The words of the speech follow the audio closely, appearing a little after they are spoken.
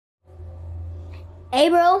Hey,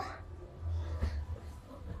 bro.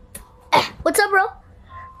 What's up, bro?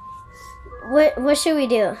 What should we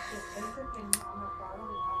do?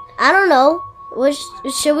 I don't know.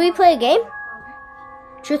 Should we play a game?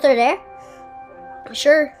 Truth or dare?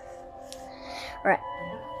 Sure. All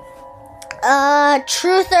right.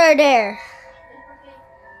 Truth or dare?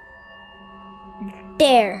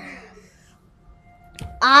 Dare.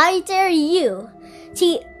 I dare you to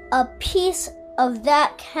eat a piece of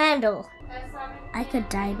that candle. I could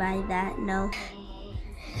die by that, no.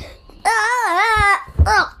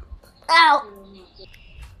 Ow!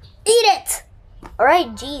 Eat it! Alright,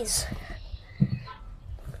 jeez.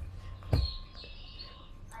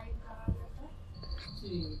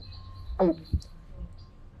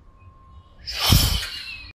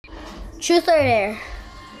 Truth or dare?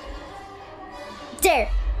 Dare.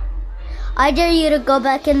 I dare you to go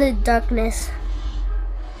back in the darkness.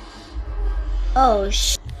 Oh,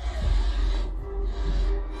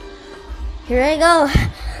 Here I go.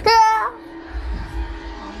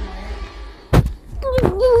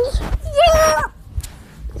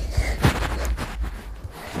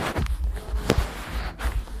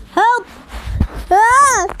 Help!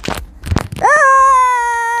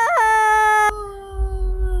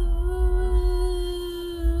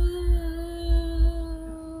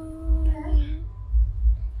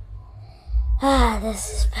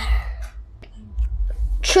 This is better.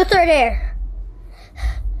 Truth or dare?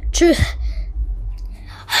 Truth.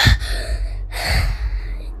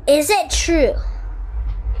 Is it true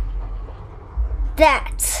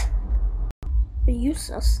that you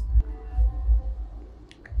sus?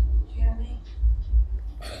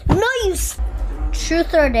 No, you.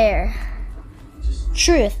 Truth or dare?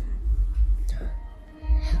 Truth.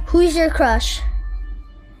 Who's your crush?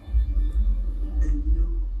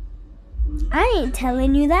 I ain't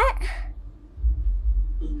telling you that.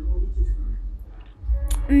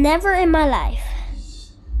 Never in my life.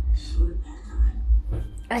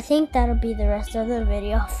 I think that'll be the rest of the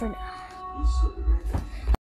video for now.